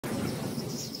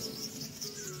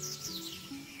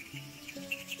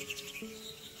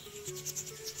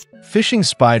Fishing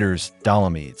spiders,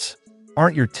 Dolomedes,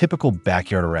 aren't your typical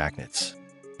backyard arachnids.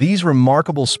 These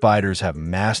remarkable spiders have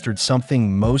mastered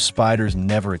something most spiders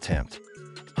never attempt: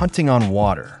 hunting on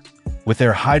water. With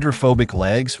their hydrophobic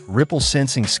legs,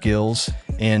 ripple-sensing skills,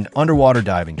 and underwater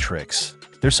diving tricks,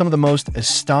 they're some of the most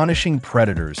astonishing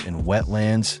predators in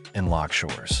wetlands and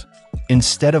lakeshores.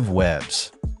 Instead of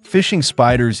webs, fishing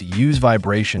spiders use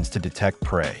vibrations to detect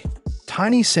prey.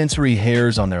 Tiny sensory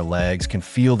hairs on their legs can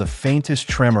feel the faintest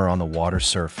tremor on the water's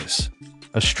surface.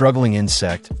 A struggling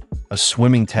insect, a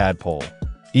swimming tadpole,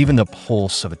 even the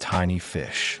pulse of a tiny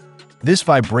fish. This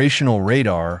vibrational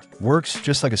radar works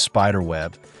just like a spider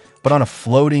web, but on a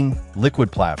floating, liquid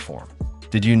platform.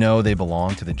 Did you know they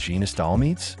belong to the genus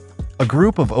Dolomedes? A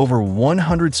group of over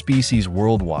 100 species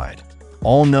worldwide,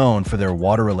 all known for their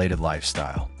water-related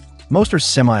lifestyle. Most are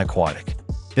semi-aquatic.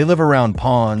 They live around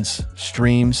ponds,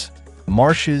 streams,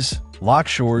 marshes,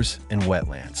 lakeshores, and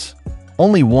wetlands.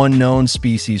 Only one known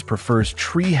species prefers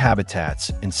tree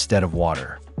habitats instead of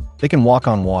water. They can walk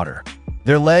on water.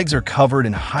 Their legs are covered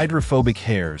in hydrophobic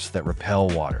hairs that repel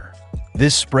water.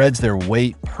 This spreads their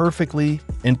weight perfectly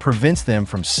and prevents them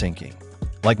from sinking.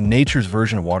 Like nature's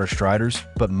version of water striders,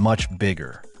 but much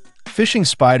bigger. Fishing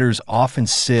spiders often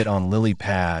sit on lily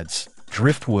pads,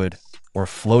 driftwood, or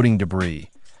floating debris,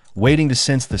 waiting to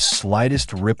sense the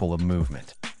slightest ripple of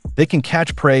movement. They can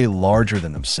catch prey larger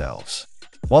than themselves.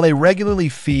 While they regularly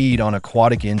feed on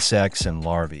aquatic insects and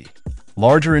larvae,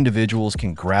 larger individuals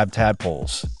can grab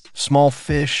tadpoles, small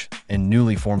fish, and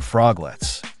newly formed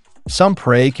froglets. Some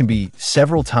prey can be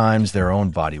several times their own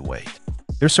body weight.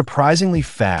 They're surprisingly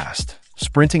fast,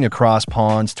 sprinting across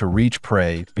ponds to reach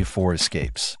prey before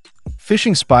escapes.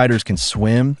 Fishing spiders can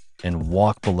swim and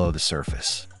walk below the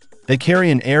surface. They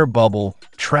carry an air bubble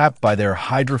trapped by their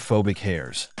hydrophobic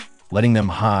hairs, letting them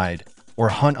hide or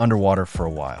hunt underwater for a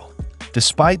while.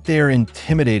 Despite their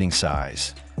intimidating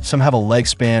size, some have a leg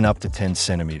span up to 10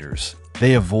 centimeters.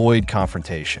 They avoid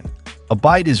confrontation. A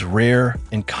bite is rare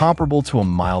and comparable to a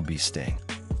mild bee sting.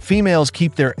 Females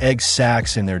keep their egg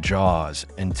sacs in their jaws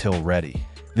until ready,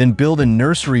 then build a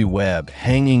nursery web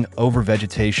hanging over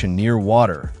vegetation near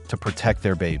water to protect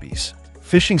their babies.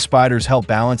 Fishing spiders help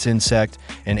balance insect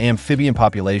and amphibian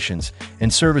populations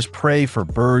and serve as prey for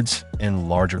birds and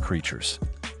larger creatures,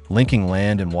 linking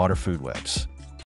land and water food webs.